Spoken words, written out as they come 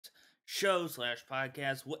show slash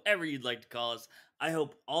podcast, whatever you'd like to call us. I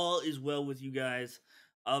hope all is well with you guys.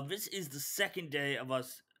 This is the second day of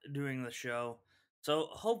us doing the show, so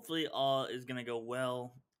hopefully all is gonna go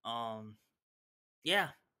well. Yeah,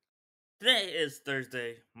 today is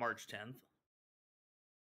Thursday, March 10th.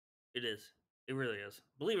 It is. It really is.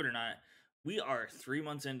 Believe it or not, we are 3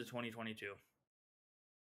 months into 2022.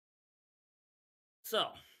 So,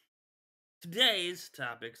 today's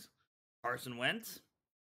topics: Carson Wentz,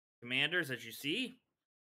 Commanders, as you see,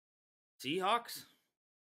 Seahawks,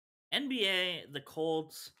 NBA, the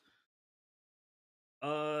Colts.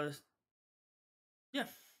 Uh, yeah,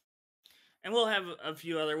 and we'll have a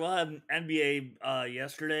few other. We'll have NBA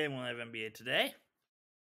yesterday, and we'll have NBA today.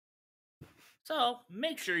 So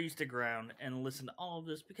make sure you stick around and listen to all of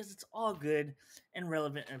this because it's all good and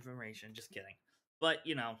relevant information. Just kidding, but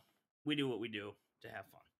we do what we do to have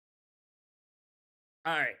fun.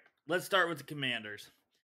 All right, let's start with the Commanders.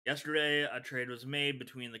 Yesterday, a trade was made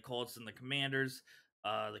between the Colts and the Commanders.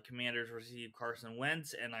 The Commanders received Carson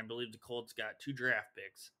Wentz, and I believe the Colts got 2 draft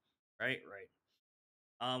picks. Right.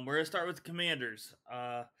 We're gonna start with the Commanders.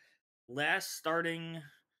 Last starting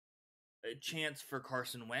chance for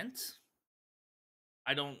Carson Wentz.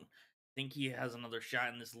 I don't think he has another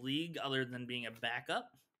shot in this league other than being a backup.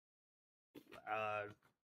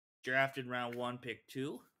 Drafted round 1, pick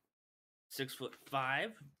 2,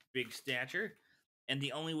 6'5", big stature, and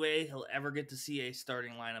the only way he'll ever get to see a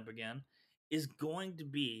starting lineup again is going to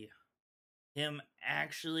be him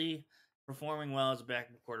actually performing well as a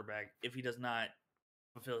backup quarterback if he does not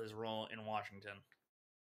fulfill his role in Washington.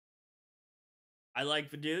 I like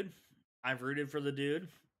the dude. I've rooted for the dude.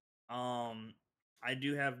 I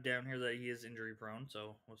do have down here that he is injury prone,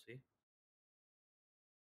 so we'll see.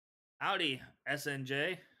 Howdy,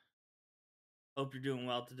 SNJ. Hope you're doing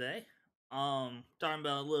well today. Talking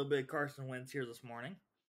about a little bit of Carson Wentz here this morning.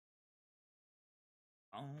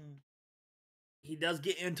 He does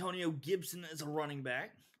get Antonio Gibson as a running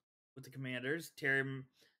back with the Commanders. Terry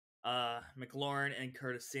McLaurin and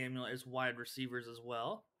Curtis Samuel as wide receivers as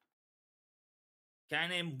well. Can I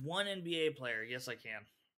name one NBA player? Yes, I can.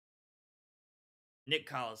 Nick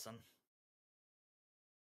Collison.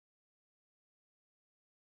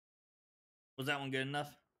 Was that one good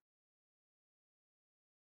enough?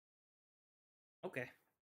 Okay.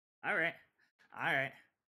 All right.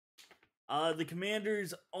 The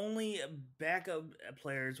Commanders' only backup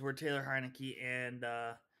players were Taylor Heineke and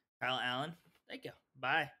Kyle Allen. Thank you.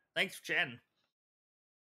 Bye. Thanks for chatting.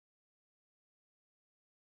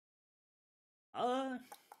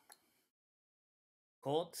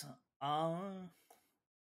 Colts.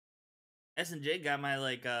 S&J got my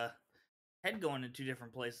head going in 2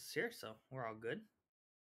 different places here, so we're all good.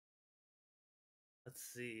 Let's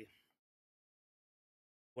see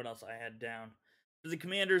what else I had down. For the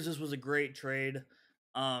Commanders, this was a great trade.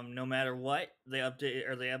 No matter what, they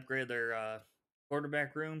upgrade their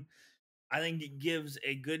quarterback room. I think it gives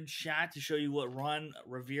a good shot to show you what Ron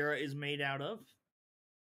Rivera is made out of.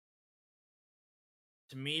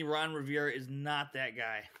 To me, Ron Rivera is not that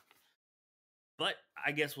guy. But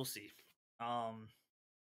I guess we'll see.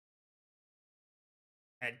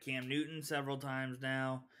 Had Cam Newton several times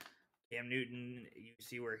now. Cam Newton, you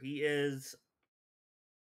see where he is.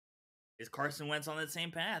 Is Carson Wentz on that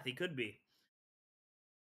same path? He could be.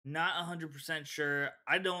 Not 100% sure.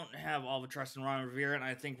 I don't have all the trust in Ron Rivera, and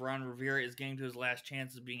I think Ron Rivera is getting to his last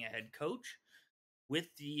chance as being a head coach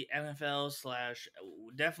with the NFL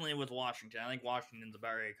 / definitely with Washington. I think Washington's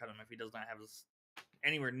about ready to cut him if he does not have a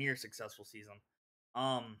anywhere near successful season.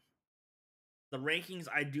 The rankings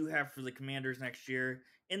I do have for the Commanders next year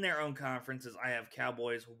in their own conferences, I have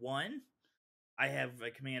Cowboys 1. I have the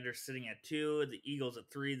Commanders sitting at 2, the Eagles at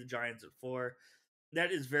 3, the Giants at 4.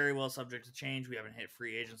 That is very well subject to change. We haven't hit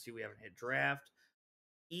free agency. We haven't hit draft.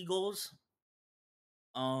 Eagles,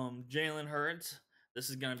 Jalen Hurts. This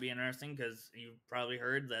is going to be interesting because you've probably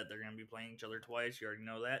heard that they're going to be playing each other twice. You already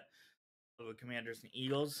know that. So the Commanders and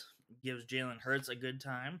Eagles gives Jalen Hurts a good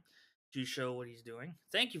time to show what he's doing.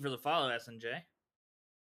 Thank you for the follow, SNJ.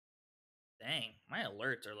 Dang, my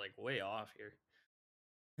alerts are way off here.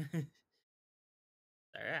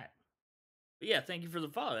 All right. But yeah, thank you for the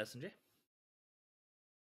follow, SNJ.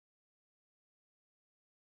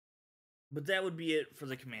 But that would be it for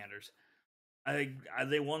the Commanders.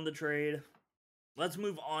 They won the trade. Let's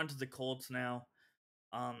move on to the Colts now.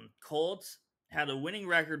 Colts had a winning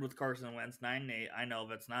record with Carson Wentz, 9-8. I know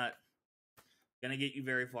that's not gonna get you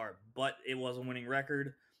very far, but it was a winning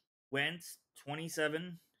record. Wentz,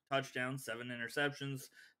 27 touchdowns, 7 interceptions,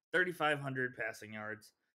 3,500 passing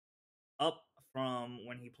yards, up from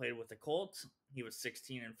when he played with the Colts. He was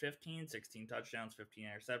 16 and 15, 16 touchdowns, 15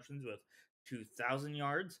 interceptions with 2,000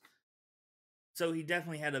 yards. So he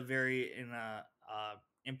definitely had a very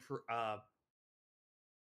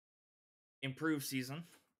improved season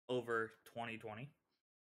over 2020.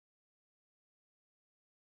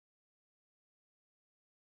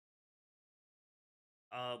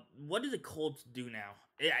 What do the Colts do now?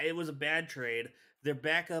 It was a bad trade. Their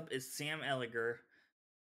backup is Sam Ellinger.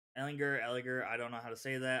 Ellinger. I don't know how to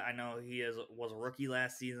say that. I know was a rookie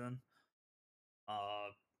last season.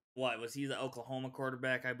 What was he the Oklahoma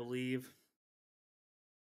quarterback? I believe.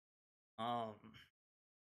 Um,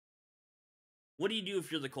 what do you do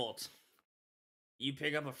if you're the Colts? You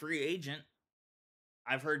pick up a free agent.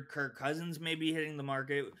 I've heard Kirk Cousins may be hitting the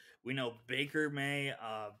market. We know Baker may.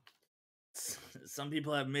 Some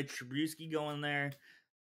people have Mitch Trubisky going there.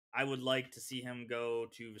 I would like to see him go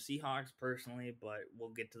to the Seahawks personally, but we'll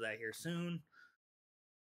get to that here soon.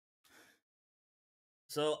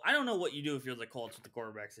 So I don't know what you do if you're the Colts with the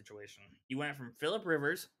quarterback situation. You went from Philip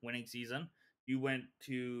Rivers winning season. You went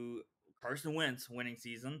to Carson Wentz winning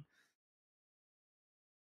season.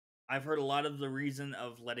 I've heard a lot of the reason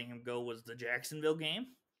of letting him go was the Jacksonville game.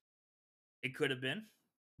 It could have been,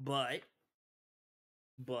 but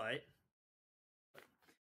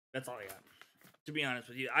that's all I got. To be honest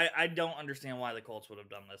with you, I don't understand why the Colts would have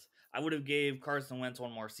done this. I would have gave Carson Wentz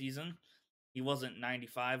one more season. He wasn't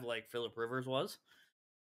 95 like Philip Rivers was.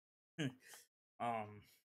 The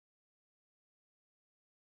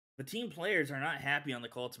team players are not happy on the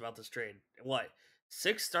Colts about this trade. What?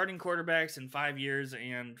 6 starting quarterbacks in 5 years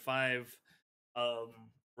and 5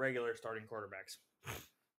 regular starting quarterbacks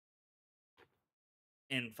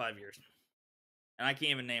in 5 years. And I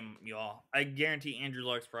can't even name you all. I guarantee Andrew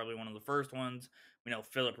Luck's probably one of the first ones. We know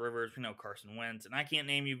Philip Rivers, we know Carson Wentz, and I can't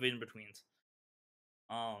name you in betweens.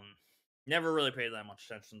 Never really paid that much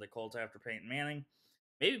attention to the Colts after Peyton Manning.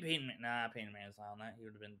 Maybe Peyton Manning's not on that. He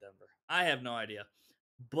would have been Denver. I have no idea.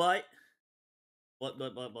 But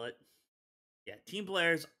yeah, team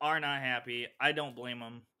players are not happy. I don't blame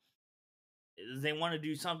them. They want to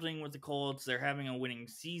do something with the Colts. They're having a winning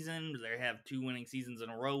season. They have 2 winning seasons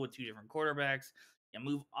in a row with 2 different quarterbacks. You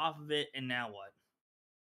move off of it, and now what?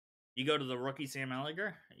 You go to the rookie Sam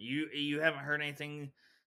Ellinger. You haven't heard anything.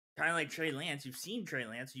 Kind of like Trey Lance. You've seen Trey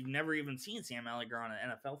Lance. You've never even seen Sam Ellinger on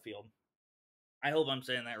an NFL field. I hope I'm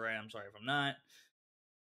saying that right. I'm sorry if I'm not.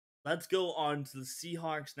 Let's go on to the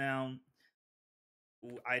Seahawks now.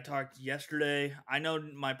 I talked yesterday. I know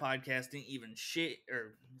my podcast didn't even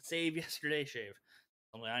save yesterday. Shave.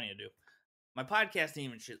 Something I need to do. My podcast didn't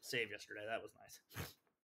even save yesterday. That was nice.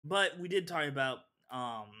 But we did talk about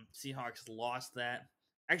Seahawks lost that.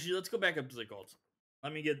 Actually, let's go back up to the Colts.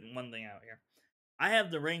 Let me get one thing out here. I have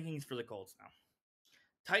the rankings for the Colts now.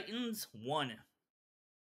 Titans won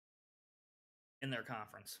in their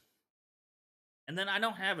conference. And then I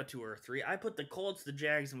don't have a 2 or a 3. I put the Colts, the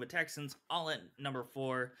Jags, and the Texans all at number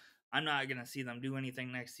 4. I'm not going to see them do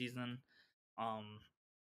anything next season.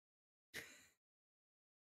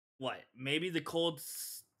 What? Maybe the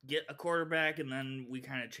Colts get a quarterback and then we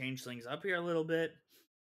kind of change things up here a little bit.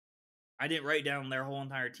 I didn't write down their whole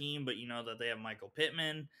entire team, but you know that they have Michael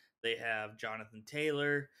Pittman. They have Jonathan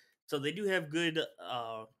Taylor. So they do have good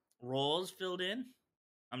roles filled in.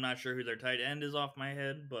 I'm not sure who their tight end is off my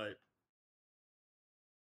head, but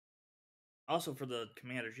also for the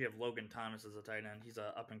Commanders, you have Logan Thomas as a tight end. He's an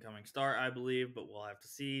up-and-coming star, I believe, but we'll have to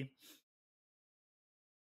see.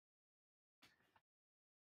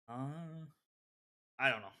 I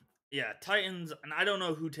don't know. Yeah, Titans, and I don't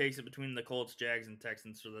know who takes it between the Colts, Jags, and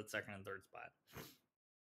Texans for the 2nd and 3rd spot.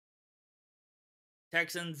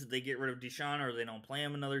 Texans, they get rid of Deshaun or they don't play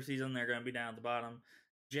him another season. They're going to be down at the bottom.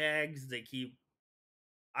 Jags, they keep...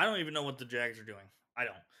 I don't even know what the Jags are doing. I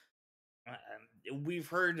don't. We've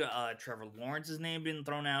heard Trevor Lawrence's name being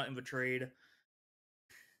thrown out in the trade.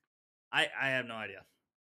 I have no idea.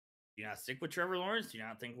 Do you not stick with Trevor Lawrence? Do you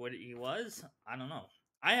not think what he was? I don't know.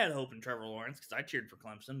 I had hope in Trevor Lawrence because I cheered for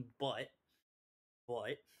Clemson, but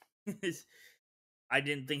I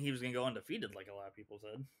didn't think he was going to go undefeated like a lot of people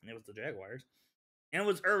said. It was the Jaguars. And it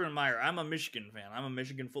was Urban Meyer. I'm a Michigan fan. I'm a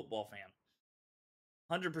Michigan football fan.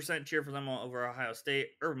 100% cheer for them over Ohio State.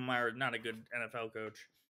 Urban Meyer is not a good NFL coach.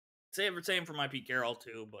 Same for my Pete Carroll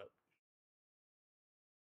too, but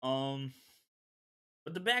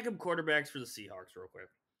the backup quarterbacks for the Seahawks real quick.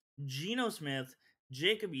 Geno Smith,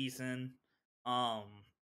 Jacob Eason.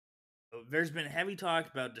 There's been heavy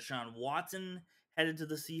talk about Deshaun Watson headed to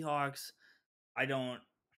the Seahawks. I don't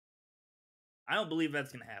believe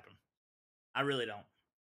that's going to happen. I really don't.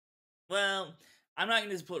 Well, I'm not going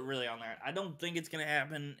to just put really on there. I don't think it's going to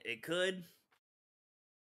happen. It could.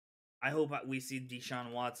 I hope we see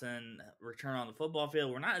Deshaun Watson return on the football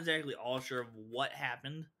field. We're not exactly all sure of what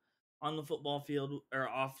happened on the football field or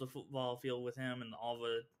off the football field with him and all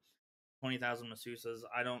the 20,000 masseuses.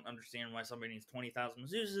 I don't understand why somebody needs 20,000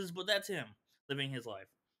 masseuses, but that's him living his life.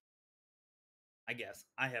 I guess.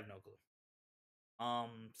 I have no clue.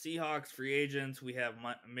 Seahawks free agents. We have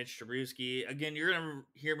Mitch Trubisky. Again, you're gonna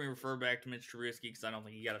hear me refer back to Mitch Trubisky because I don't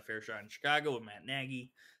think he got a fair shot in Chicago with Matt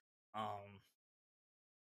Nagy.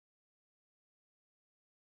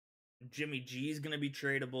 Jimmy G is gonna be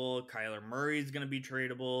tradable. Kyler Murray is gonna be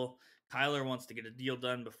tradable. Kyler wants to get a deal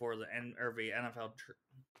done before the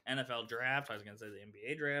NFL draft. I was gonna say the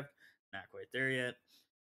NBA draft. Not quite there yet.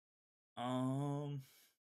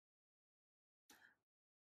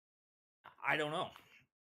 I don't know.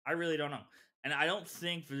 I really don't know. And I don't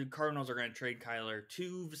think the Cardinals are going to trade Kyler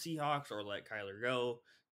to the Seahawks or let Kyler go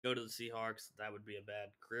to the Seahawks. That would be a bad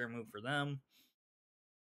career move for them.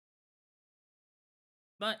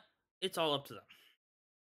 But it's all up to them.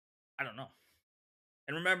 I don't know.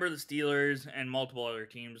 And remember, the Steelers and multiple other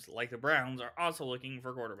teams, like the Browns, are also looking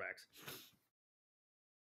for quarterbacks.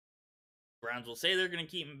 Browns will say they're going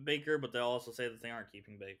to keep Baker, but they'll also say that they aren't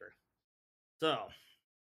keeping Baker. So,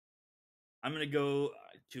 I'm going to go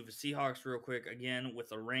to the Seahawks real quick again with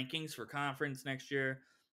the rankings for conference next year.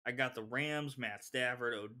 I got the Rams, Matt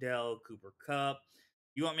Stafford, Odell, Cooper Kupp.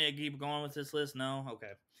 You want me to keep going with this list? No?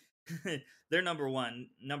 Okay. They're number one.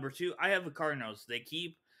 Number two, I have the Cardinals. They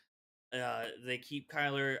keep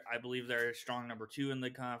Kyler. I believe they're a strong number two in the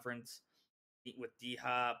conference with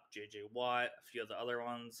D-Hop, J.J. Watt, a few of the other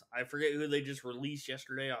ones. I forget who they just released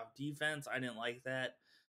yesterday off defense. I didn't like that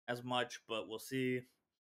as much, but we'll see.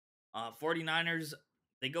 49ers,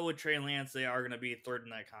 they go with Trey Lance. They are going to be third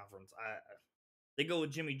in that conference. They go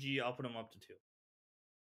with Jimmy G. I'll put them up to 2.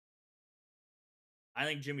 I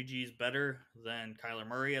think Jimmy G is better than Kyler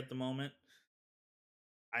Murray at the moment.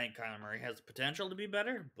 I think Kyler Murray has the potential to be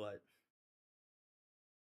better, but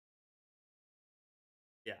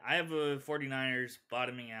yeah, I have a 49ers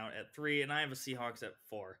bottoming out at 3, and I have a Seahawks at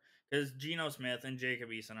 4 because Geno Smith and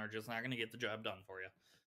Jacob Eason are just not going to get the job done for you.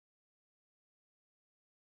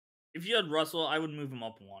 If you had Russell, I would move him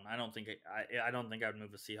up 1. I don't think I would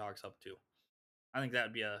move the Seahawks up 2. I think that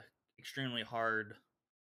would be a extremely hard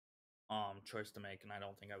choice to make, and I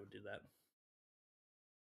don't think I would do that.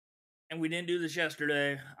 And we didn't do this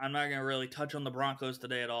yesterday. I'm not going to really touch on the Broncos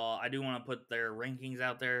today at all. I do want to put their rankings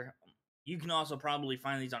out there. You can also probably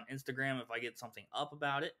find these on Instagram if I get something up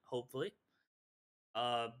about it, hopefully.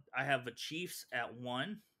 I have the Chiefs at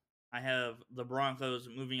 1. I have the Broncos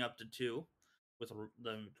moving up to 2 with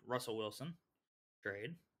the Russell Wilson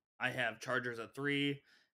trade. I have Chargers at 3.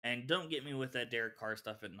 And don't get me with that Derek Carr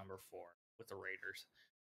stuff at number 4 with the Raiders.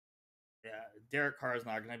 Yeah, Derek Carr is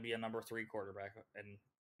not going to be a number 3 quarterback and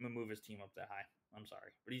move his team up that high. I'm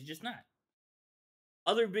sorry, but he's just not.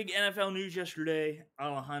 Other big NFL news yesterday: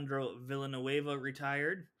 Alejandro Villanueva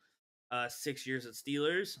retired. 6 years at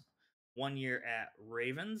Steelers, 1 year at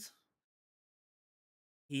Ravens.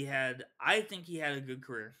 I think he had a good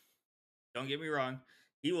career. Don't get me wrong.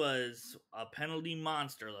 He was a penalty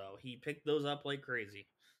monster, though. He picked those up like crazy.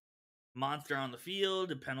 Monster on the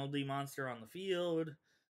field, a penalty monster on the field.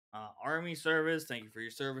 Army service. Thank you for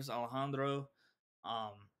your service, Alejandro.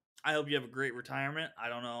 I hope you have a great retirement. I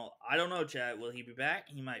don't know, Chad. Will he be back?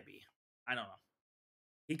 He might be. I don't know.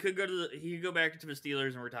 He could go back to the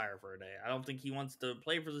Steelers and retire for a day. I don't think he wants to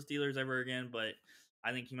play for the Steelers ever again, but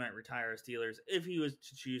I think he might retire as Steelers if he was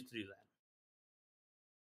to choose to do that.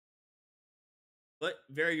 But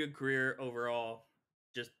very good career overall.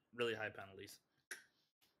 Just really high penalties.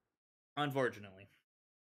 Unfortunately.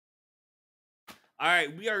 All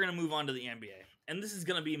right, we are going to move on to the NBA. And this is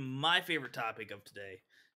going to be my favorite topic of today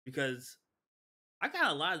because I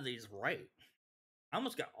got a lot of these right. I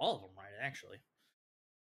almost got all of them right, actually.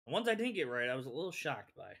 The ones I didn't get right, I was a little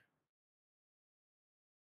shocked by.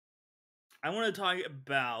 I want to talk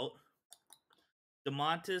about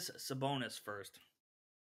Domantas Sabonis first.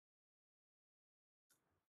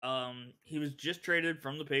 He was just traded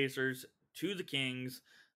from the Pacers to the Kings.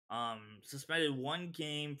 Suspended 1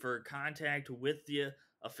 game for contact with the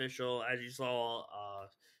official. As you saw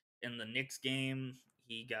in the Knicks game,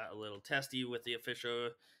 he got a little testy with the official,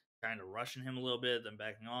 kind of rushing him a little bit, then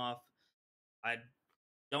backing off. I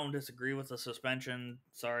don't disagree with the suspension.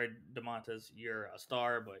 Sorry, Domantas, you're a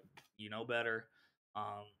star, but you know better.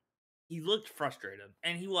 He looked frustrated,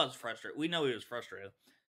 and he was frustrated. We know he was frustrated,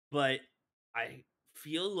 but I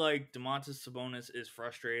feel like Domantas Sabonis is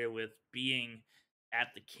frustrated with being at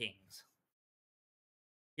the Kings.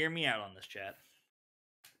 Hear me out on this, chat.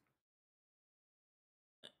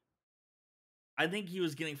 I think he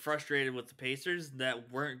was getting frustrated with the Pacers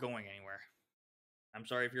that weren't going anywhere. I'm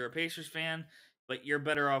sorry if you're a Pacers fan, but you're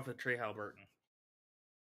better off with Trey Halliburton.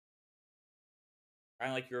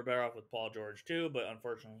 I like you were better off with Paul George too, but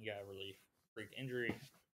unfortunately he got a really freak injury.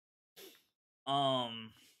 But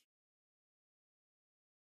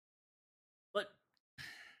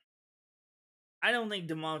I don't think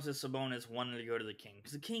Domantas Sabonis wanted to go to the Kings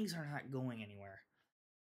because the Kings are not going anywhere.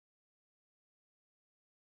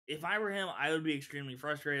 If I were him, I would be extremely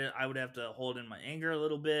frustrated. I would have to hold in my anger a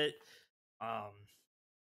little bit.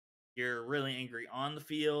 You're really angry on the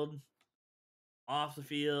field, off the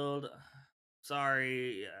field.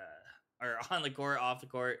 Sorry, or on the court, off the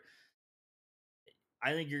court.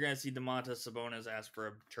 I think you're going to see Domantas Sabonis ask for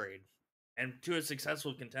a trade and to a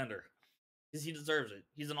successful contender because he deserves it.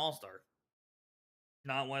 He's an all-star.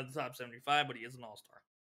 Not one of the top 75, but he is an all-star.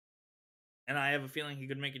 And I have a feeling he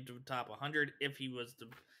could make it to the top 100 if he was to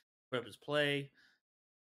put up his play.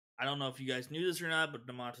 I don't know if you guys knew this or not, but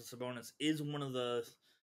Domantas Sabonis is one of the,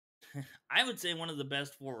 I would say one of the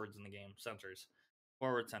best forwards in the game,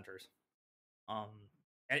 forward centers.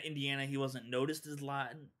 At Indiana, he wasn't noticed as a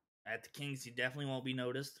lot. At the Kings, he definitely won't be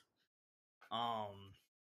noticed.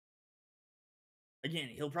 Again,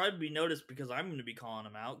 he'll probably be noticed because I'm going to be calling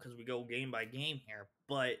him out because we go game by game here.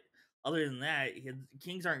 But other than that, the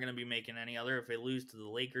Kings aren't going to be making any other if they lose to the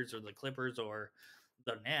Lakers or the Clippers or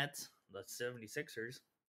the Nets, the 76ers.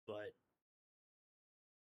 But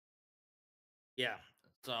yeah,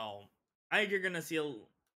 so I think you're going to see a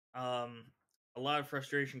lot of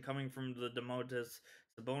frustration coming from the Domantas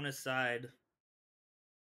Sabonis side.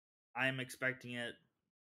 I'm expecting it,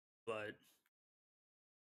 but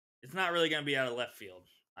it's not really going to be out of left field.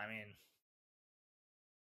 I mean,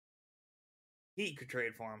 Heat could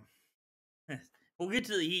trade for him. We'll get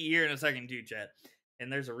to the Heat here in a second too, chat. And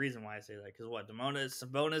there's a reason why I say that. Because what,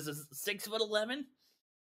 Sabonis is 6'11"?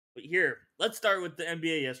 But here, let's start with the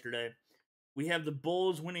NBA yesterday. We have the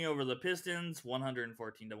Bulls winning over the Pistons,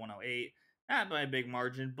 114 to 108. Not by a big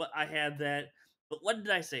margin, but I had that. But what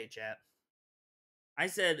did I say, chat? I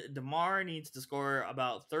said DeMar needs to score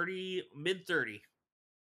about 30, mid 30.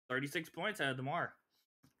 36 points out of DeMar.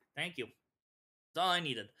 Thank you. That's all I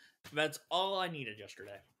needed. That's all I needed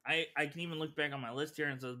yesterday. I can even look back on my list here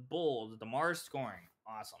and it says Bulls, DeMar scoring.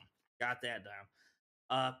 Awesome. Got that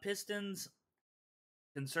down. Pistons,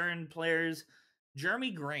 concerned players,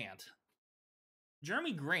 Jeremy Grant.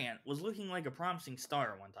 Jeremy Grant was looking like a promising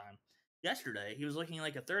star at one time. Yesterday, he was looking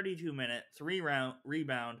like a 32-minute, 3-round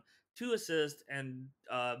rebound, 2 assists, and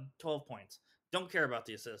 12 points. Don't care about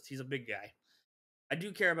the assists. He's a big guy. I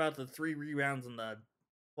do care about the 3 rebounds and the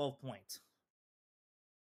 12 points.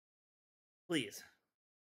 Please,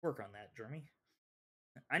 work on that, Jeremy.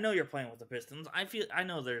 I know you're playing with the Pistons. I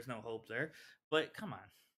know there's no hope there, but come on.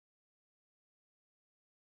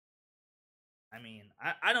 I mean,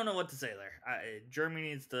 I don't know what to say there. Jeremy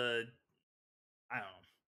needs to, I don't know,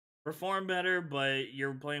 perform better, but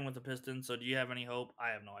you're playing with the Pistons, so do you have any hope?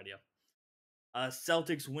 I have no idea.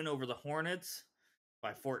 Celtics win over the Hornets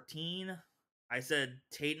by 14. I said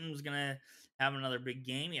Tatum's going to have another big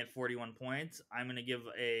game. He had 41 points. I'm going to give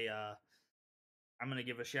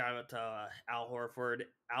a shout out to Al Horford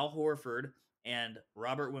and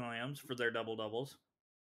Robert Williams for their double doubles.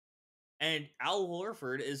 And Al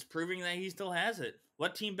Horford is proving that he still has it.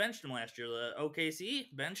 What team benched him last year? The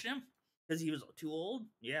OKC benched him because he was too old?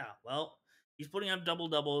 Yeah, well, he's putting up double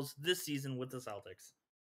doubles this season with the Celtics,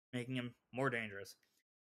 making him more dangerous.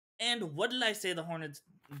 And what did I say the Hornets'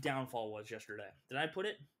 downfall was yesterday? Did I put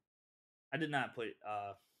it? I did not put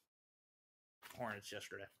Hornets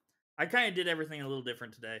yesterday. I kind of did everything a little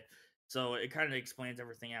different today, so it kind of explains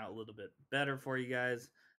everything out a little bit better for you guys.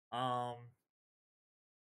 I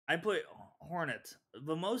put Hornets.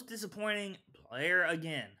 The most disappointing player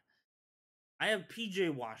again. I have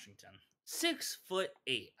PJ Washington, 6'8".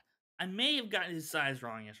 I may have gotten his size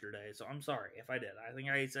wrong yesterday, so I'm sorry if I did. I think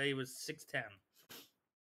I said he was 6'10".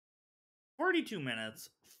 42 minutes,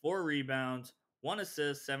 4 rebounds, 1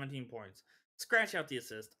 assist, 17 points. Scratch out the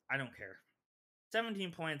assist. I don't care.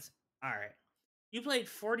 17 points. All right. You played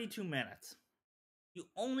 42 minutes. You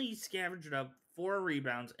only scavenged up 4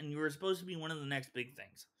 rebounds, and you were supposed to be one of the next big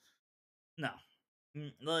things. No.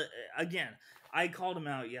 Again, I called him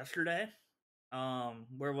out yesterday.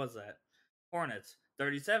 Where was that? Hornets,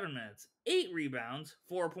 37 minutes, 8 rebounds,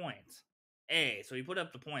 4 points. So he put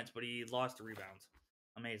up the points, but he lost the rebounds.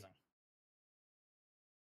 Amazing.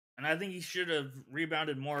 And I think he should have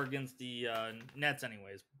rebounded more against the Nets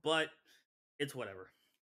anyways, but it's whatever.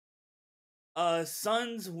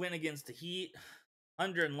 Suns win against the Heat,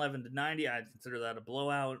 111 to 90. I'd consider that a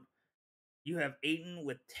blowout. You have Aiton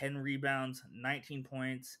with 10 rebounds, 19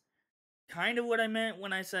 points. Kind of what I meant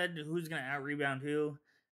when I said who's going to out rebound who.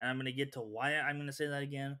 And I'm going to get to why I'm going to say that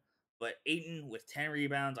again. But Aiton with 10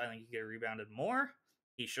 rebounds, I think he could have rebounded more.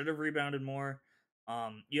 He should have rebounded more.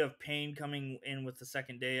 You have Payne coming in with the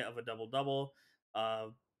second day of a double double.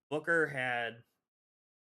 Booker had,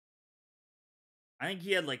 I think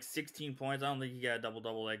he had like 16 points. I don't think he got a double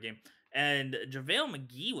double that game. And JaVale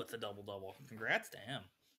McGee with a double double. Congrats to him.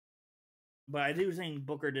 But I do think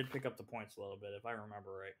Booker did pick up the points a little bit, if I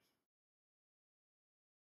remember right.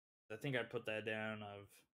 I think I put that down of.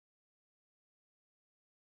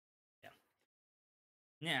 Yeah.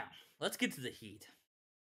 Now, let's get to the Heat.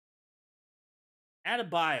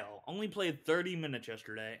 Adebayo only played 30 minutes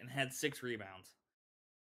yesterday and had 6 rebounds.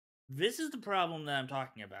 This is the problem that I'm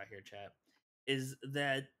talking about here, chat. Is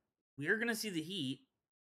that we're going to see the Heat,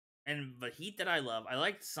 and the Heat that I love. I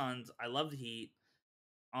like the Suns. I love the Heat.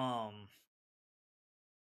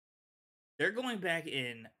 They're going back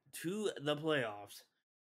in to the playoffs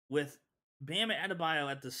with Bam Adebayo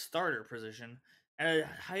at the starter position at a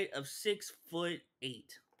height of 6'8".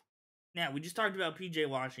 Now, we just talked about PJ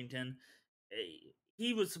Washington.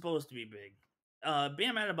 He was supposed to be big.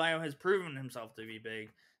 Bam Adebayo has proven himself to be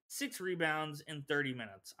big. 6 rebounds in 30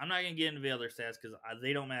 minutes. I'm not going to get into the other stats because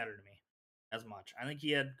they don't matter to me as much. I think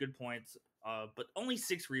he had good points, but only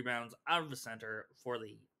 6 rebounds out of the center for the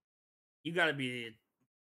Heat. You got to be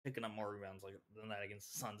picking up more rebounds than that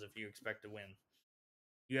against the Suns if you expect to win.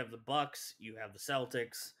 You have the Bucks, you have the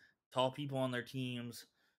Celtics, tall people on their teams.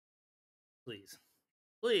 Please.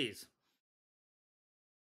 Please.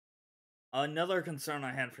 Another concern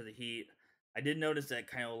I had for the Heat, I did notice that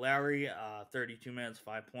Kyle Lowry, 32 minutes,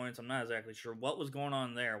 5 points. I'm not exactly sure what was going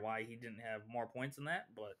on there, why he didn't have more points than that,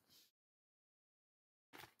 but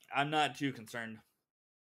I'm not too concerned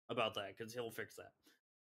about that because he'll fix that.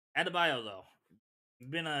 Adebayo, though,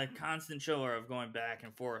 been a constant shower of going back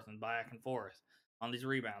and forth on these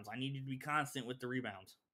rebounds. I need you to be constant with the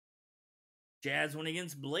rebounds. Jazz went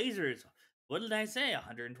against Blazers. What did I say?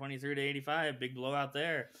 123 to 85. Big blowout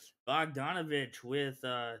there. Bogdanovich with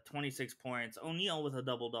 26 points. O'Neal with a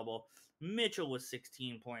double-double. Mitchell with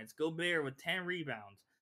 16 points. Gobert with 10 rebounds.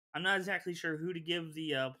 I'm not exactly sure who to give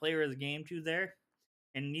the player of the game to there.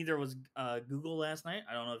 And neither was Google last night.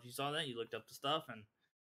 I don't know if you saw that. You looked up the stuff and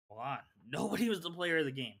voila. Nobody was the player of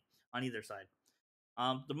the game on either side.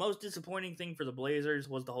 The most disappointing thing for the Blazers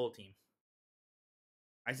was the whole team.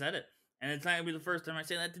 I said it. And it's not going to be the first time I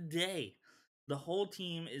say that today. The whole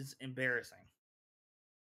team is embarrassing.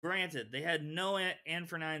 Granted, they had no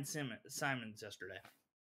Anfernine Simons yesterday.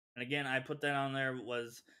 And again, I put that on there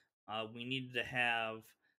was we needed to have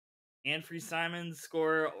Anfernee Simons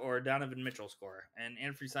score or Donovan Mitchell score. And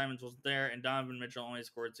Anfernee Simons wasn't there, and Donovan Mitchell only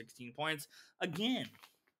scored 16 points. Again.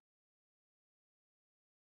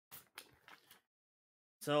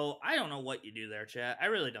 So, I don't know what you do there, chat. I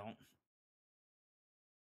really don't.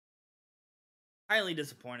 Highly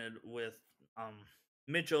disappointed with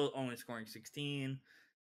Mitchell only scoring 16.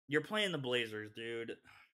 You're playing the Blazers, dude.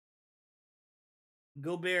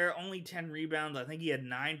 Gobert only 10 rebounds. I think he had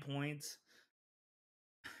 9 points.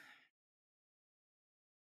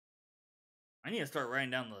 I need to start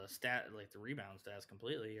writing down the rebound stats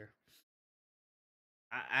completely here.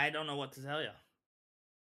 I don't know what to tell you.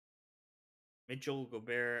 Mitchell,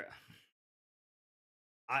 Gobert.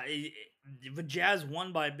 The Jazz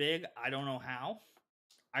won by big. I don't know how.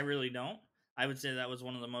 I really don't. I would say that was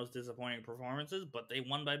one of the most disappointing performances, but they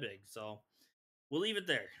won by big. So we'll leave it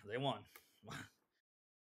there. They won.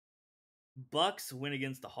 Bucks win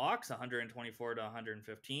against the Hawks, 124 to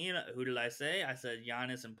 115. Who did I say? I said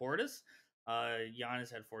Giannis and Portis.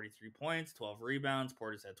 Giannis had 43 points, 12 rebounds.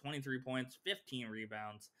 Portis had 23 points, 15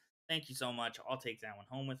 rebounds. Thank you so much. I'll take that one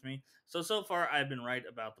home with me. So far, I've been right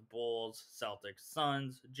about the Bulls, Celtics,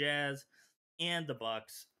 Suns, Jazz, and the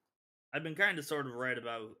Bucks. I've been kind of sort of right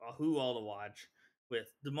about who all to watch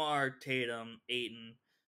with DeMar, Tatum, Ayton.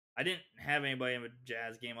 I didn't have anybody in the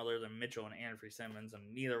Jazz game other than Mitchell and Anfernee Simons,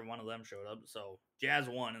 and neither one of them showed up. So Jazz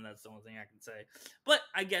won, and that's the only thing I can say. But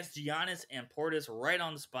I guess Giannis and Portis right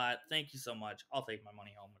on the spot. Thank you so much. I'll take my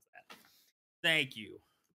money home with that. Thank you.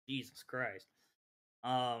 Jesus Christ.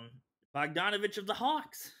 Bogdanovich of the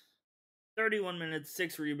Hawks. 31 minutes,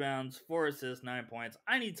 6 rebounds, 4 assists, 9 points.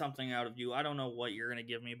 I need something out of you. I don't know what you're going to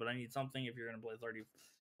give me, but I need something if you're going to play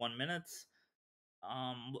 31 minutes.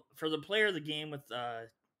 For the player of the game with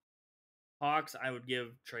Hawks, I would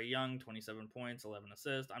give Trae Young 27 points, 11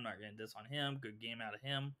 assists. I'm not going to diss on him. Good game out of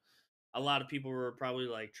him. A lot of people were probably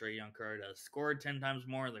like Trae Young could have scored 10 times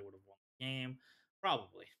more. They would have won the game.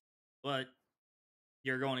 Probably. But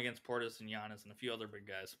you're going against Portis and Giannis and a few other big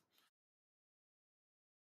guys.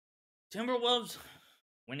 Timberwolves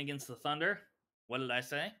win against the Thunder. What did I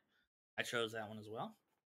say? I chose that one as well.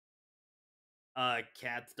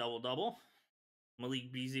 Cats double-double.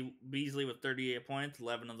 Malik Beasley with 38 points,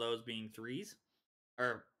 11 of those being threes.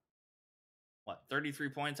 Or, what, 33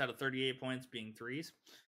 points out of 38 points being threes.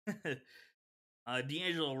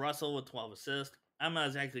 D'Angelo Russell with 12 assists. I'm not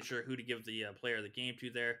exactly sure who to give the player of the game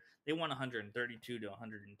to there. They won 132 to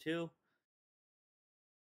 102.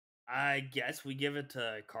 I guess we give it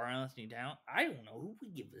to Karl Anthony Towns. I don't know who we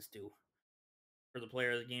give this to for the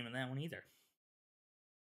player of the game in that one either.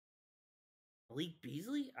 Malik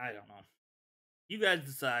Beasley? I don't know. You guys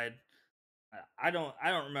decide. I don't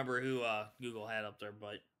remember who Google had up there,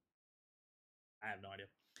 but I have no idea.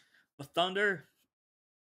 The Thunder.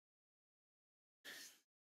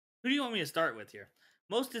 Who do you want me to start with here?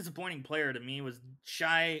 Most disappointing player to me was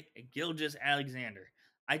Shai Gilgeous-Alexander.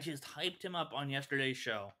 I just hyped him up on yesterday's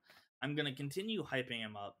show. I'm going to continue hyping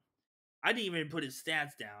him up. I didn't even put his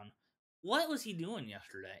stats down. What was he doing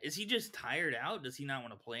yesterday? Is he just tired out? Does he not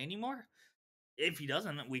want to play anymore? If he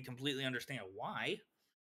doesn't, we completely understand why.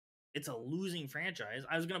 It's a losing franchise.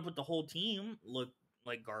 I was going to put the whole team look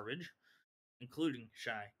like garbage, including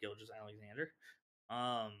Shai Gilgeous-Alexander.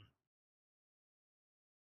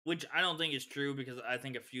 Which I don't think is true because I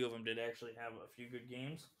think a few of them did actually have a few good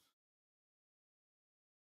games.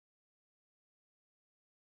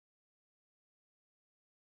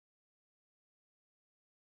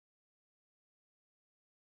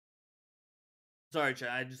 Sorry, Chad.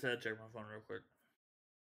 I just had to check my phone real quick.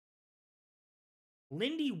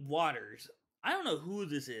 Lindy Waters. I don't know who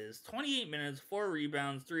this is. 28 minutes, 4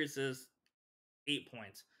 rebounds, 3 assists, 8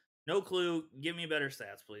 points. No clue. Give me better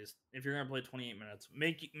stats, please. If you're going to play 28 minutes,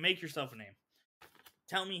 make yourself a name.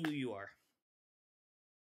 Tell me who you are.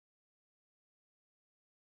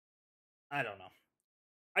 I don't know.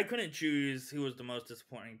 I couldn't choose who was the most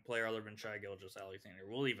disappointing player other than Shai Gilgeous-Alexander.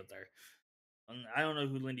 We'll leave it there. I don't know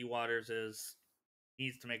who Lindy Waters is. He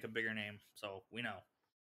needs to make a bigger name, so we know.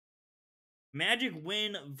 Magic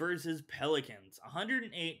win versus Pelicans,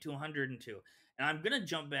 108 to 102. And I'm gonna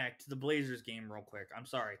jump back to the Blazers game real quick. I'm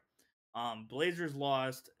sorry. Blazers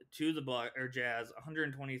lost to the Jazz,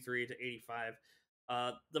 123 to 85.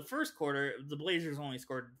 The first quarter, the Blazers only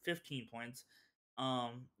scored 15 points.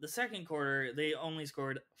 The second quarter, they only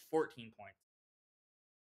scored 14 points.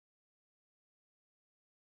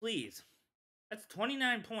 Please, that's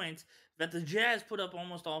 29 points that the Jazz put up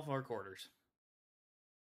almost all 4 quarters.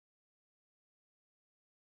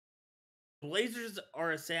 Blazers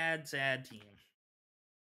are a sad, sad team.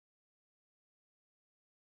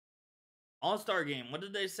 All-Star game, what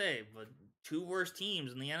did they say? The 2 worst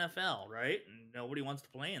teams in the NFL, right? Nobody wants to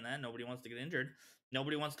play in that. Nobody wants to get injured.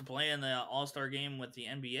 Nobody wants to play in the All-Star game with the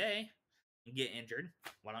NBA and get injured.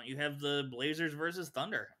 Why don't you have the Blazers versus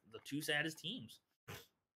Thunder, the 2 saddest teams?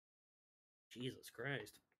 Jesus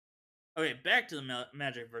Christ. Okay, back to the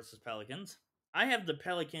Magic versus Pelicans. I have the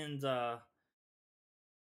Pelicans, I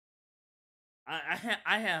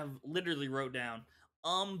have literally wrote down,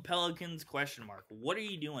 Pelicans question mark. What are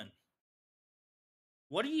you doing?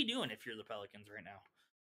 What are you doing if you're the Pelicans right now?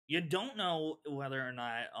 You don't know whether or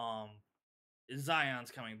not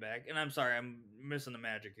Zion's coming back. And I'm sorry, I'm missing the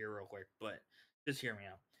Magic here real quick, but just hear me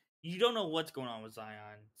out. You don't know what's going on with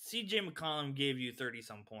Zion. CJ McCollum gave you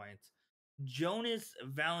 30-some points. Jonas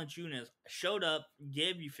Valanciunas showed up,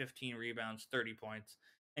 gave you 15 rebounds, 30 points.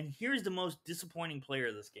 And here's the most disappointing player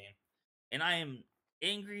of this game. And I am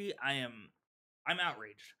angry. I'm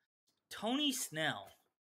outraged. Tony Snell,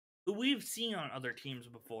 who we've seen on other teams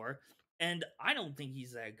before, and I don't think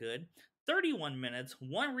he's that good. 31 minutes,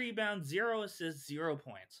 1 rebound, 0 assists, 0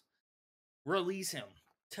 points. Release him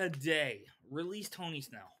today. Release Tony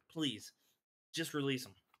Snell, please. Just release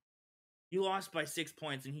him. You lost by 6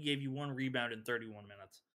 points, and he gave you 1 rebound in 31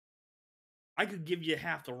 minutes. I could give you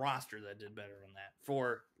half the roster that did better than that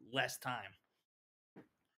for less time.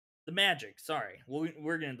 The Magic, sorry.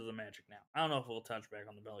 We're getting to the Magic now. I don't know if we'll touch back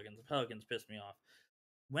on the Pelicans. The Pelicans pissed me off.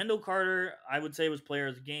 Wendell Carter, I would say, was player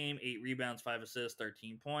of the game. 8 rebounds, 5 assists,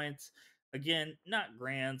 13 points. Again, not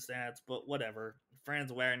grand stats, but whatever.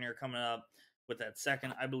 Franz Wagner coming up with that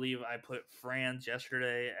second. I believe I put Franz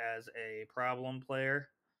yesterday as a problem player.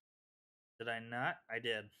 Did I not? I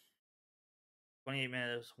did. 28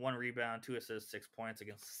 minutes, 1 rebound, 2 assists, 6 points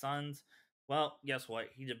against the Suns. Well, guess what?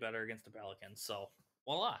 He did better against the Pelicans. So,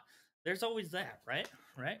 voila. There's always that, right?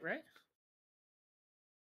 Right?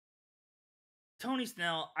 Tony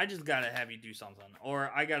Snell, I just gotta have you do something. Or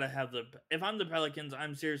I gotta have if I'm the Pelicans,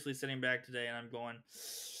 I'm seriously sitting back today and I'm going,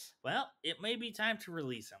 well, it may be time to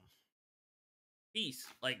release him. Peace.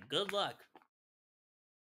 Like, good luck.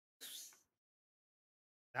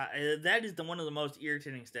 That is one of the most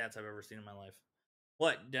irritating stats I've ever seen in my life.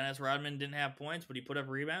 What? Dennis Rodman didn't have points, but he put up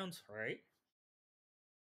rebounds, right?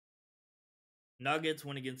 Nuggets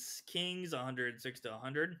win against Kings, 106 to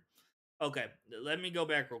 100. Okay, let me go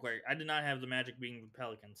back real quick. I did not have the Magic being the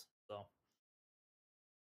Pelicans, so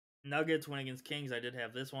Nuggets win against Kings. I did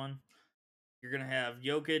have this one. You're gonna have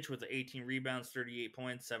Jokic with 18 rebounds, 38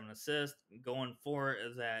 points, 7 assists, going for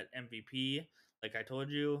that MVP. Like I told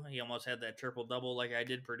you, he almost had that triple double, like I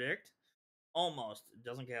did predict. Almost. It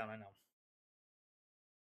doesn't count, I know.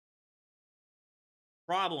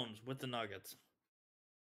 Problems with the Nuggets.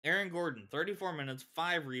 Aaron Gordon, 34 minutes,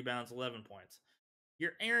 5 rebounds, 11 points.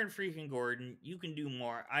 You're Aaron freaking Gordon. You can do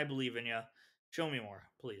more. I believe in you. Show me more,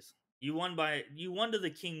 please. You won to the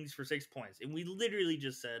Kings for 6 points. And we literally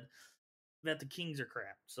just said that the Kings are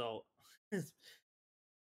crap. So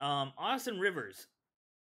Austin Rivers.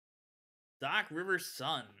 Doc Rivers'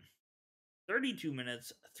 son. 32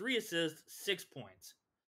 minutes, 3 assists, 6 points.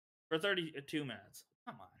 For 32 minutes.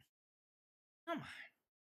 Come on. Come on.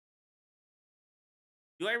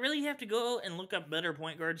 Do I really have to go and look up better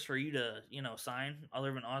point guards for you to, sign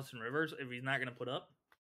other than Austin Rivers if he's not going to put up?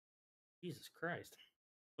 Jesus Christ.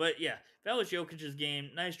 But yeah, that was Jokic's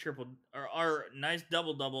game. Nice triple or nice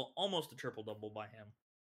double double, almost a triple double by him.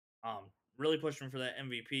 Really pushing for that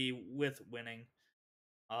MVP with winning.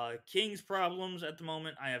 Kings problems at the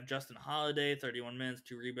moment. I have Justin Holiday, 31 minutes,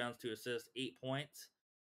 2 rebounds, 2 assists, 8 points.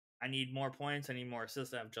 I need more points. I need more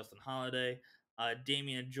assists. I have Justin Holiday.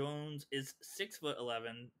 Damian Jones is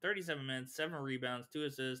 6'11", 37 minutes, 7 rebounds, 2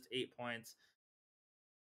 assists, 8 points.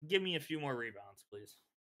 Give me a few more rebounds, please.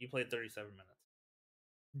 You played 37 minutes.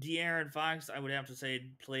 De'Aaron Fox, I would have to say,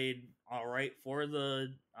 played all right for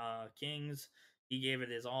the Kings. He gave it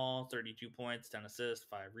his all, 32 points, 10 assists,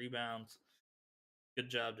 5 rebounds. Good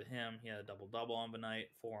job to him. He had a double-double on the night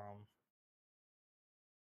for him.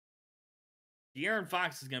 De'Aaron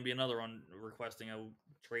Fox is going to be another one requesting a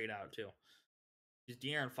trade out, too. Because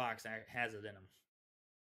De'Aaron Fox has it in him.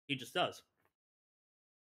 He just does.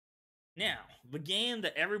 Now, the game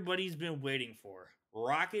that everybody's been waiting for.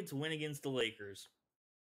 Rockets win against the Lakers.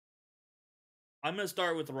 I'm going to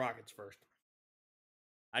start with the Rockets first.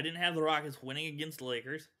 I didn't have the Rockets winning against the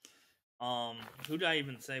Lakers. Who did I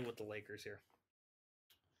even say with the Lakers here?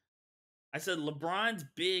 I said LeBron's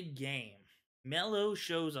big game. Melo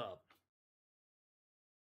shows up.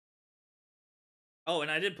 Oh,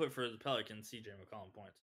 and I did put for the Pelicans, CJ McCollum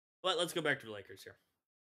points. But let's go back to the Lakers here.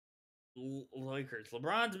 Lakers.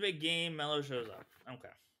 LeBron's big game. Melo shows up.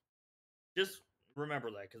 Okay. Just remember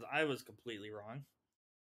that because I was completely wrong.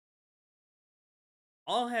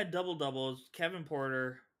 All had double doubles. Kevin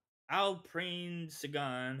Porter, Alperen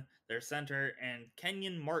Sagan, their center, and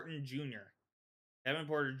Kenyon Martin Jr. Kevin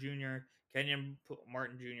Porter Jr., Kenyon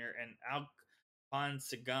Martin Jr., and Alperen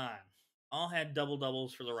Sagan all had double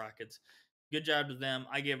doubles for the Rockets. Good job to them.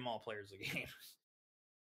 I gave them all players of the game.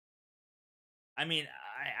 I mean,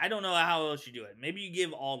 I don't know how else you do it. Maybe you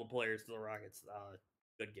give all the players to the Rockets.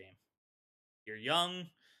 Good game. You're young.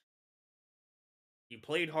 You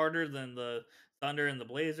played harder than the Thunder and the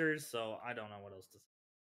Blazers, so I don't know what else to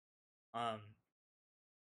say.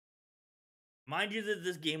 Mind you that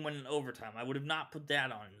this game went in overtime. I would have not put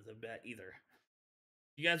that on the bet either.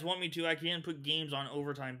 If you guys want me to, I can put games on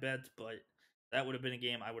overtime bets, but that would have been a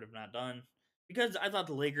game I would have not done. Because I thought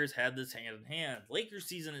the Lakers had this hand in hand. Lakers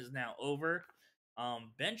season is now over.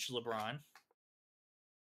 Bench LeBron.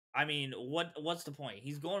 I mean, what's the point?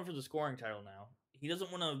 He's going for the scoring title now. He doesn't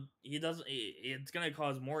want to. He doesn't. It's going to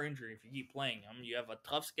cause more injury if you keep playing him. You have a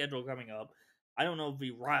tough schedule coming up. I don't know if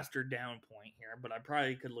we roster down point here, but I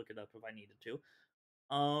probably could look it up if I needed to.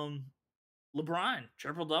 LeBron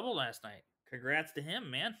triple double last night. Congrats to him,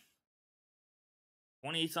 man.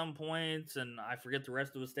 20 some points, and I forget the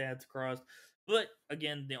rest of his stats crossed. But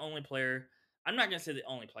again, the only player. I'm not gonna say the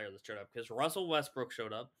only player that showed up because Russell Westbrook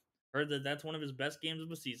showed up. Heard that that's one of his best games of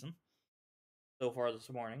the season so far this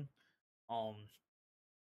morning.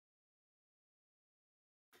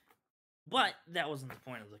 But that wasn't the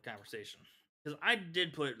point of the conversation because I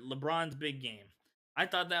did put LeBron's big game. I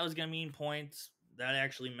thought that was gonna mean points. That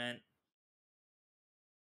actually meant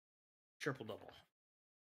triple double.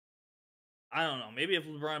 I don't know. Maybe if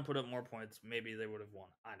LeBron put up more points, maybe they would have won.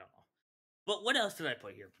 I don't know. But what else did I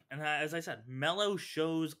put here? And as I said, Melo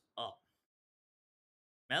shows up.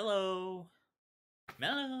 Melo.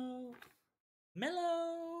 Melo.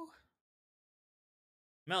 Melo.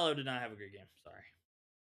 Melo did not have a good game. Sorry.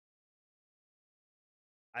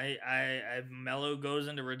 I Melo goes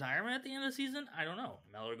into retirement at the end of the season. I don't know.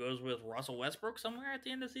 Melo goes with Russell Westbrook somewhere at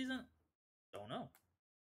the end of the season. Don't know.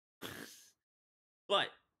 But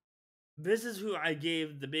This is who I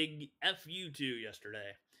gave the big FU to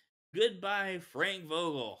yesterday. Goodbye, Frank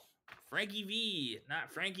Vogel. Frankie V,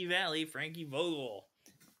 not Frankie Valley, Frankie Vogel.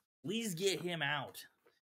 Please get him out.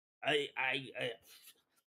 I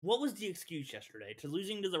what was the excuse yesterday to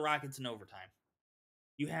losing to the Rockets in overtime?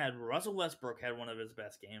 You had Russell Westbrook had one of his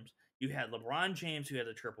best games. You had LeBron James who had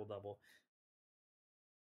a triple double.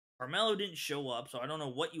 Carmelo didn't show up, so I don't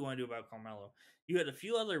know what you want to do about Carmelo. You had a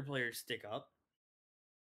few other players stick up.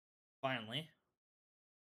 Finally,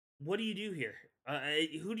 what do you do here?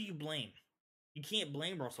 Who do you blame? You can't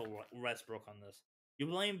blame Russell Westbrook on this. You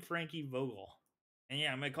blame Frankie Vogel. And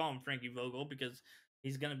yeah, I might call him Frankie Vogel because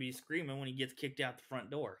he's going to be screaming when he gets kicked out the front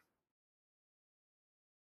door.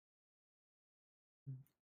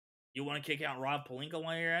 You want to kick out Rob Pelinka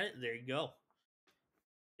while you're at it? There you go.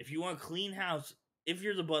 If you want to clean house, if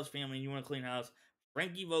you're the Buzz family and you want to clean house,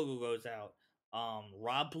 Frankie Vogel goes out.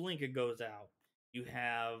 Rob Pelinka goes out. You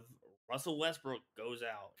have Russell Westbrook goes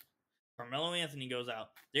out. Carmelo Anthony goes out.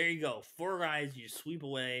 There you go. 4 guys you sweep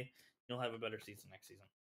away. You'll have a better season next season.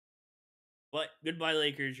 But goodbye,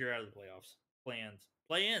 Lakers. You're out of the playoffs.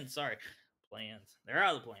 Play-ins. Sorry. Play-ins. They're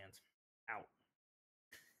out of the play-ins. Out.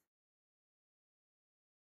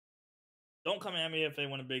 Don't come at me if they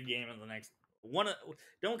win a big game in the next one.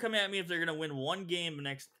 Don't come at me if they're going to win one game the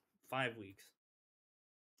next 5 weeks.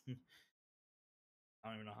 I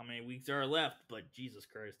don't even know how many weeks there are left, but Jesus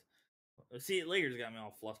Christ. See, Lakers got me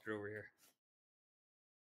all flustered over here.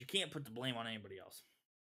 You can't put the blame on anybody else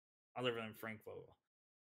other than Frank Vogel.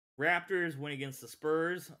 Raptors win against the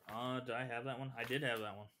Spurs. Did I have that one? I did have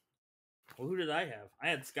that one. Well, who did I have? I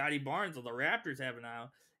had Scotty Barnes of the Raptors having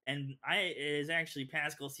now, and it is actually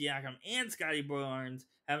Pascal Siakam and Scotty Barnes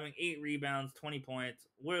having 8 rebounds, 20 points.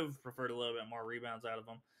 Would have preferred a little bit more rebounds out of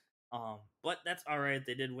them. But that's all right.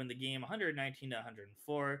 They did win the game 119 to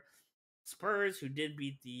 104. Spurs, who did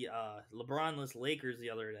beat the LeBron-less Lakers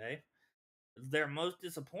the other day, their most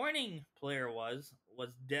disappointing player was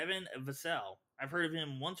Devin Vassell. I've heard of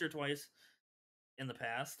him once or twice in the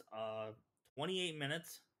past. 28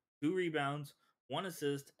 minutes, 2 rebounds, 1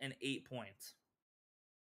 assist, and 8 points.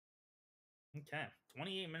 Okay,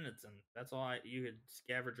 28 minutes, and that's all you could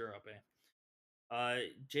scavenge her up,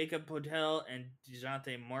 Jacob Potel and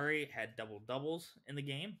DeJounte Murray had double doubles in the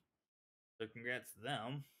game, so congrats to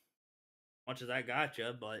them. Much as I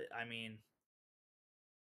gotcha, but I mean,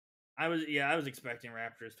 I was expecting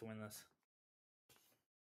Raptors to win this.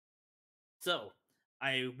 So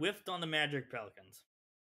I whiffed on the Magic Pelicans.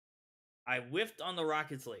 I whiffed on the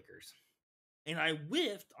Rockets Lakers. And I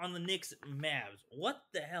whiffed on the Knicks Mavs. What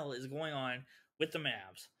the hell is going on with the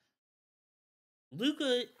Mavs?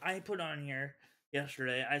 Luka, I put on here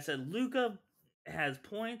yesterday. I said Luka has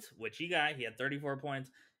points, which he got. He had 34 points.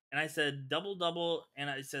 And I said double-double, and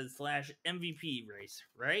I said / MVP race,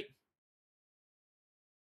 right?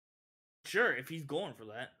 Sure, if he's going for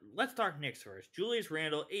that. Let's talk Knicks first. Julius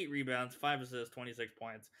Randle, 8 rebounds, 5 assists, 26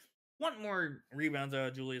 points. Want more rebounds out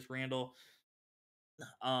of Julius Randle.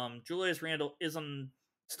 Julius Randle is a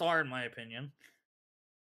star in my opinion.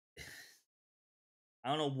 I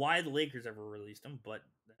don't know why the Lakers ever released him, but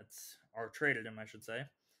or traded him, I should say.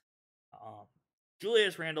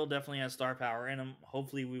 Julius Randle definitely has star power in him.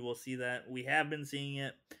 Hopefully, we will see that. We have been seeing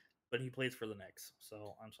it, but he plays for the Knicks,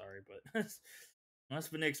 so I'm sorry, but unless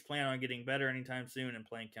the Knicks plan on getting better anytime soon and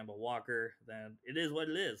playing Kemba Walker, then it is what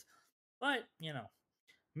it is. But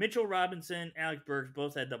Mitchell Robinson, Alec Burks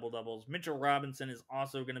both had double doubles. Mitchell Robinson is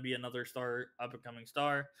also going to be another star, up and coming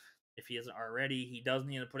star. If he isn't already, he does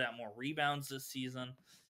need to put out more rebounds this season.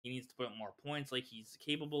 He needs to put up more points like he's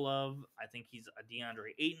capable of. I think he's a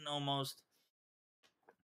DeAndre Ayton almost.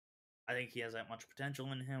 I think he has that much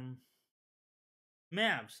potential in him.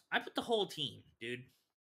 Mavs, I put the whole team, dude.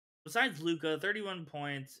 Besides Luka, 31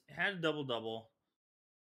 points, had a double-double.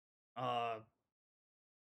 Or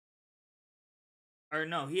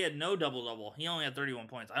no, he had no double-double. He only had 31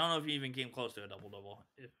 points. I don't know if he even came close to a double-double.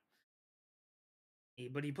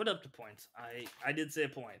 But he put up the points. I did say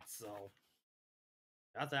points, so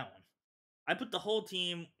got that one. I put the whole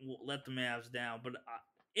team, let the Mavs down, but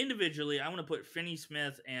individually, I want to put Finney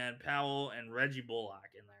Smith and Powell and Reggie Bullock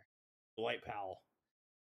in there. Dwight Powell.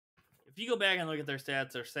 If you go back and look at their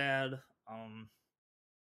stats, they're sad.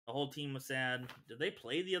 The whole team was sad. Did they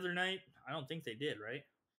play the other night? I don't think they did, right?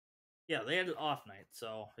 Yeah, they had an off night,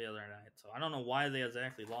 so the other night. So I don't know why they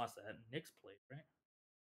exactly lost that. Knicks played, right?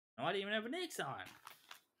 No, I didn't even have a Knicks on.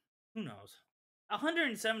 Who knows?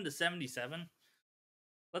 107 to 77.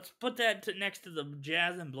 Let's put that next to the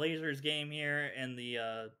Jazz and Blazers game here and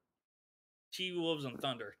the Timberwolves and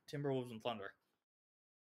Thunder.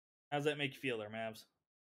 How's that make you feel there, Mavs?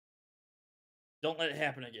 Don't let it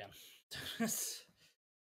happen again.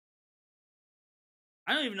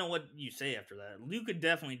 I don't even know what you say after that. Luka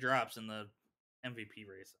definitely drops in the MVP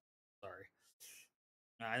race. Sorry.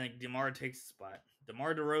 I think DeMar takes the spot.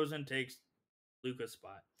 DeMar DeRozan takes Luka's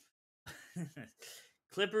spot.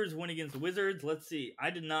 Clippers win against the Wizards. Let's see. I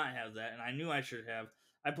did not have that, and I knew I should have.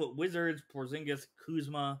 I put Wizards, Porzingis,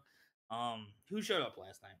 Kuzma. Who showed up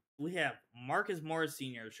last night? We have Marcus Morris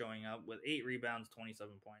Sr. showing up with 8 rebounds,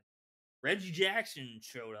 27 points. Reggie Jackson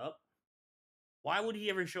showed up. Why would he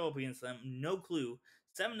ever show up against them? No clue.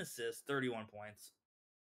 7 assists, 31 points.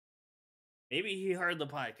 Maybe he heard the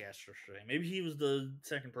podcast yesterday. Maybe he was the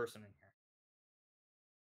second person in here.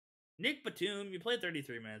 Nick Batum, you played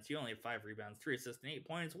 33 minutes. You only have 5 rebounds, 3 assists, and 8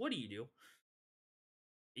 points. What do you do?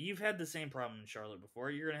 You've had the same problem in Charlotte before.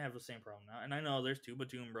 You're going to have the same problem now. And I know there's 2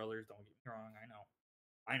 Batum brothers. Don't get me wrong.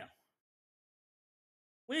 I know.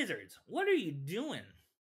 Wizards, what are you doing?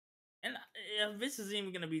 And if this isn't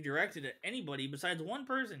even going to be directed at anybody besides one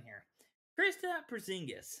person here. Kristaps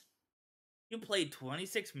Porzingis. You played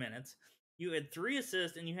 26 minutes. You had 3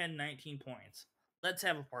 assists and you had 19 points. Let's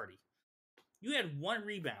have a party. You had 1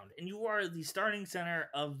 rebound, and you are the starting center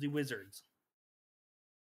of the Wizards.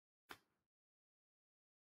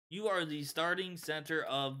 You are the starting center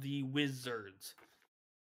of the Wizards.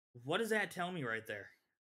 What does that tell me right there?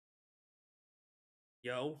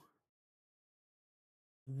 Yo.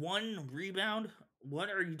 1 rebound? What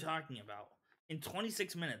are you talking about? In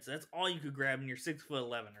 26 minutes, that's all you could grab in your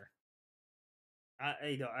 6'11"er.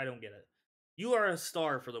 I don't get it. You are a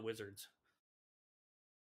star for the Wizards.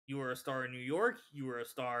 You were a star in New York. You were a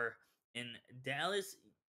star in Dallas.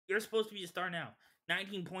 You're supposed to be a star now.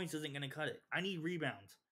 19 points isn't going to cut it. I need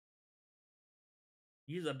rebounds.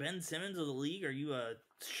 You the Ben Simmons of the league? Are you a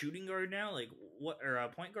shooting guard now? Like what? Or a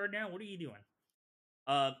point guard now? What are you doing?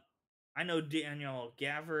 I know Daniel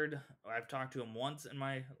Gafford. I've talked to him once in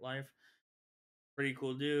my life. Pretty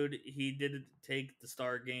cool dude. He did take the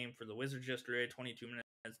star game for the Wizards yesterday. 22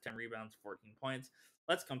 minutes, 10 rebounds, 14 points.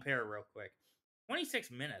 Let's compare real quick.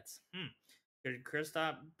 26 minutes. Did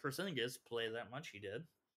Kristaps Porzingis play that much? He did.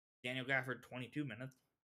 Daniel Gafford, 22 minutes.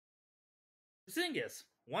 Porzingis,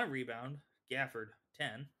 1 rebound. Gafford,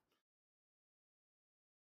 10.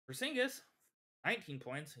 Porzingis, 19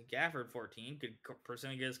 points. Gafford, 14. Could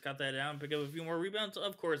Porzingis cut that down, pick up a few more rebounds?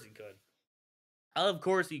 Of course he could. Of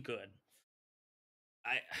course he could.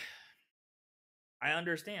 I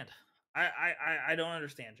understand. I don't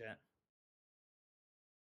understand, chat.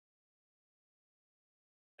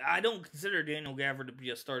 I don't consider Daniel Gafford to be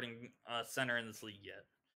a starting center in this league yet.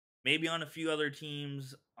 Maybe on a few other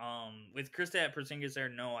teams. With Kristaps Porzingis there,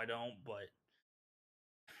 no, I don't. But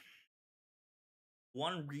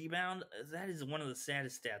 1 rebound, that is one of the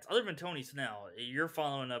saddest stats. Other than Tony Snell, you're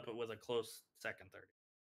following up with a close second, third.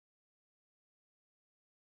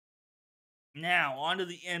 Now, on to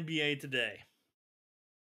the NBA today.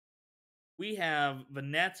 We have the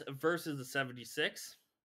Nets versus the 76ers.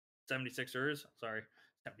 76ers.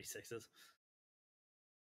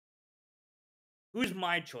 Who's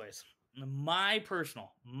my choice? My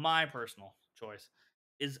personal choice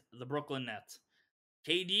is the Brooklyn Nets.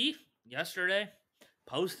 KD yesterday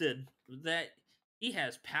posted that he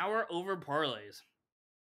has power over parlays.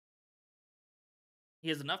 He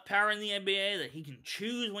has enough power in the NBA that he can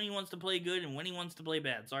choose when he wants to play good and when he wants to play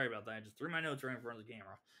bad. Sorry about that. I just threw my notes right in front of the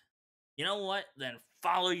camera. You know what? Then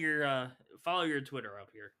follow your Twitter up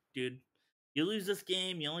here, dude. You lose this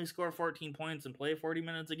game, you only score 14 points and play 40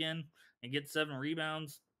 minutes again and get 7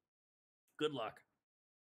 rebounds. Good luck.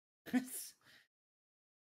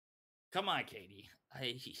 Come on, Katie.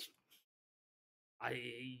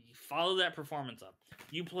 I follow that performance up.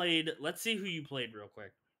 You played. Let's see who you played real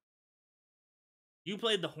quick. You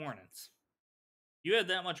played the Hornets. You had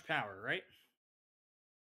that much power, right?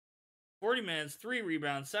 40 minutes, 3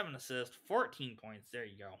 rebounds, 7 assists, 14 points. There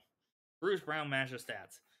you go. Bruce Brown matched the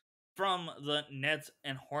stats from the Nets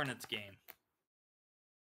and Hornets game.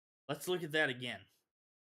 Let's look at that again.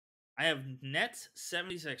 I have Nets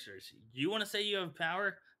 76ers. You want to say you have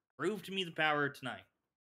power? Prove to me the power tonight.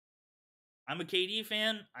 I'm a KD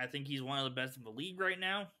fan. I think he's one of the best in the league right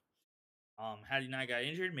now. Had he not got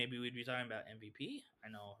injured, maybe we'd be talking about MVP. I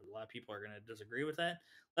know a lot of people are going to disagree with that.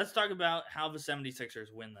 Let's talk about how the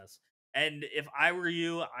 76ers win this. And if I were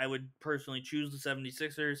you, I would personally choose the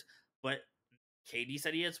 76ers, but KD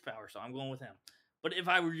said he has power, so I'm going with him. But if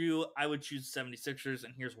I were you, I would choose the 76ers,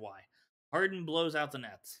 and here's why. Harden blows out the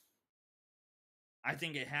Nets. I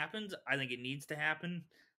think it happens. I think it needs to happen.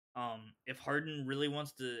 If Harden really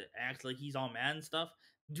wants to act like he's all mad and stuff,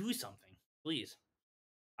 do something, please.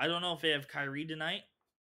 I don't know if they have Kyrie tonight.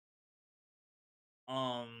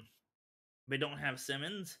 They don't have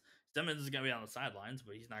Simmons. Simmons is going to be on the sidelines,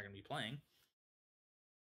 but he's not going to be playing.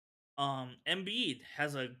 Embiid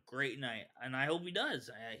has a great night, and I hope he does.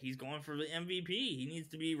 He's going for the MVP. He needs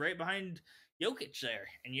to be right behind Jokic there,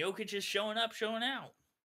 and Jokic is showing up, showing out.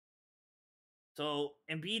 So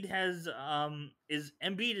Embiid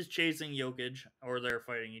is chasing Jokic, or they're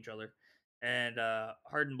fighting each other, and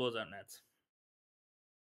Harden blows out Nets.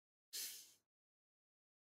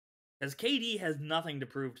 Because KD has nothing to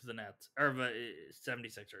prove to the Nets or the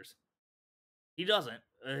 76ers. He doesn't.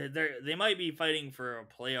 They might be fighting for a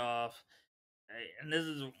playoff, and this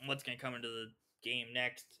is what's going to come into the game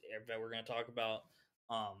next that we're going to talk about.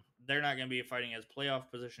 They're not going to be fighting as playoff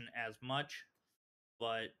position as much,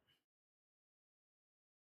 but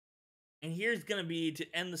and here's going to be to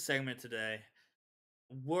end the segment today: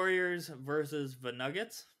 Warriors versus the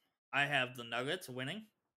Nuggets. I have the Nuggets winning.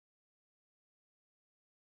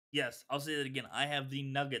 Yes, I'll say that again. I have the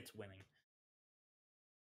Nuggets winning.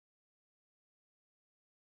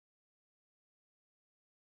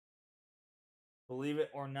 Believe it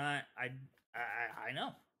or not, I know,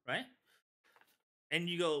 right? And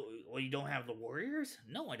you go, well, you don't have the Warriors?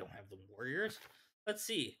 No, I don't have the Warriors. Let's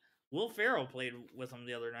see. Will Ferrell played with them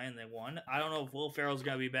the other night and they won. I don't know if Will Ferrell's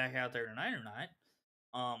gonna be back out there tonight or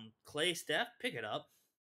not. Clay, Steph, pick it up.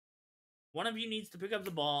 One of you needs to pick up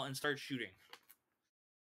the ball and start shooting.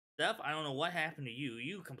 Steph, I don't know what happened to you.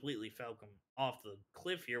 You completely fell off the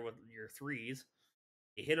cliff here with your threes.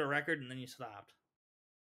 You hit a record and then you stopped.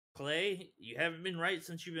 Clay, you haven't been right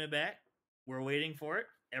since you've been back. We're waiting for it.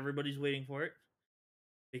 Everybody's waiting for it.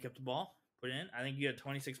 Pick up the ball, put it in. I think you had a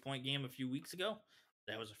 26-point game a few weeks ago.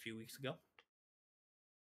 That was a few weeks ago.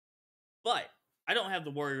 But I don't have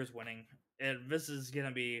the Warriors winning. And this is going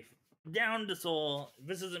to be down to soul.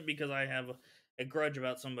 This isn't because I have a grudge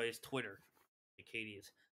about somebody's Twitter.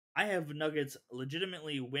 Katie's. I have Nuggets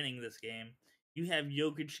legitimately winning this game. You have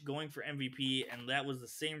Jokic going for MVP, and that was the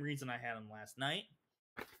same reason I had him last night.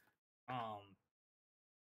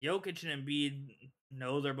 Jokic and Embiid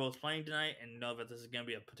know they're both playing tonight and know that this is going to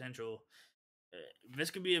be a potential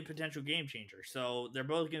this could be a potential game changer. So they're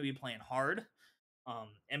both going to be playing hard.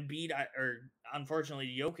 Embiid,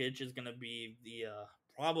 unfortunately, Jokic is going to be the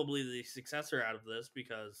probably the successor out of this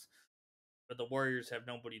because the Warriors have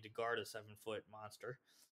nobody to guard a 7-foot monster.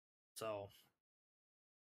 So,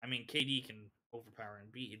 I mean, KD can overpower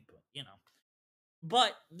Embiid, but you know.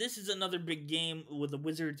 But this is another big game with the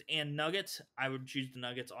Wizards and Nuggets. I would choose the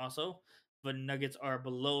Nuggets also. But Nuggets are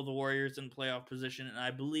below the Warriors in playoff position, and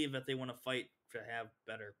I believe that they want to fight to have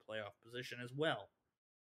better playoff position as well.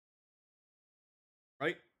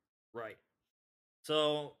 Right? Right.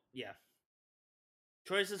 So, yeah.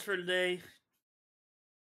 Choices for today.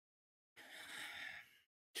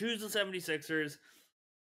 Choose the 76ers.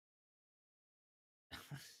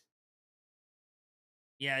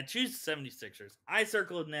 Yeah, choose the 76ers. I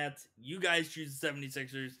circled Nets. You guys choose the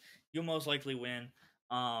 76ers. You'll most likely win.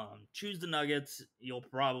 Choose the Nuggets. You'll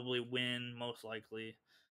probably win, most likely.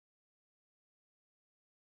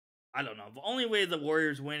 I don't know. The only way the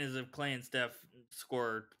Warriors win is if Clay and Steph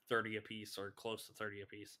score 30 apiece or close to 30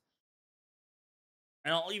 apiece.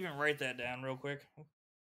 And I'll even write that down real quick.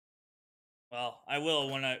 Well, I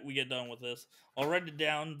will when we get done with this. I'll write it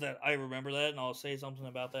down that I remember that, and I'll say something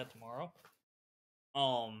about that tomorrow.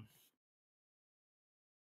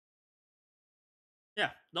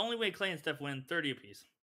 Yeah, the only way Clay and Steph win 30 apiece,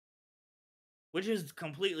 which is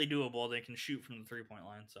completely doable. They can shoot from the 3-point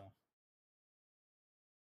line. So,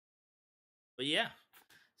 but yeah,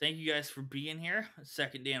 thank you guys for being here.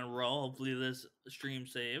 Second day in a row. Hopefully this stream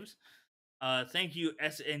saves. Thank you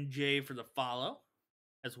SNJ for the follow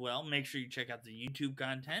as well. Make sure you check out the YouTube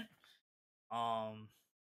content.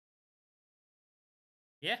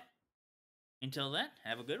 Yeah. Until then,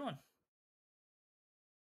 have a good one.